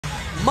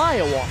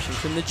Maya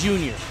Washington, the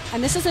junior.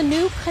 And this is a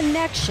new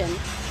connection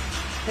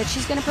that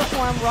she's going to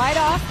perform right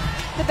off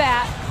the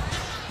bat.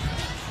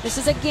 This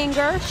is a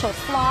ginger. She'll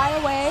fly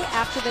away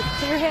after the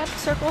clear hip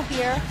circle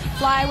here,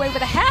 fly away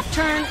with a half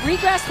turn,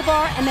 regress the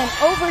bar, and then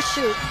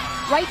overshoot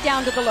right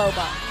down to the low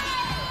bar.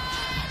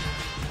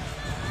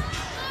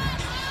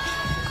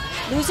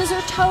 Loses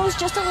her toes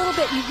just a little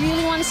bit. You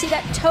really want to see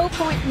that toe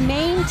point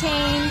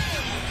maintained.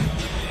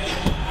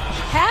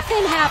 Half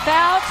in, half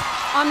out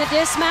on the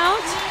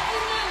dismount.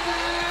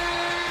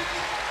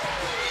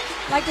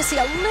 Like to see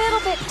a little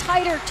bit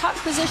tighter tuck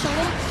position, a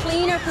little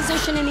cleaner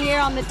position in the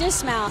air on the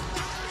dismount.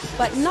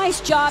 But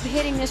nice job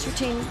hitting this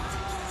routine.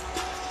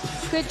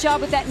 Good job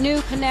with that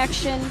new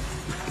connection.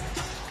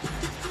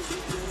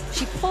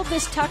 She pulled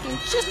this tuck in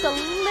just a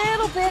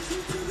little bit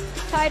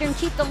tighter and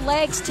keep the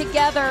legs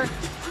together.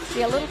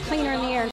 Be a little cleaner in the air.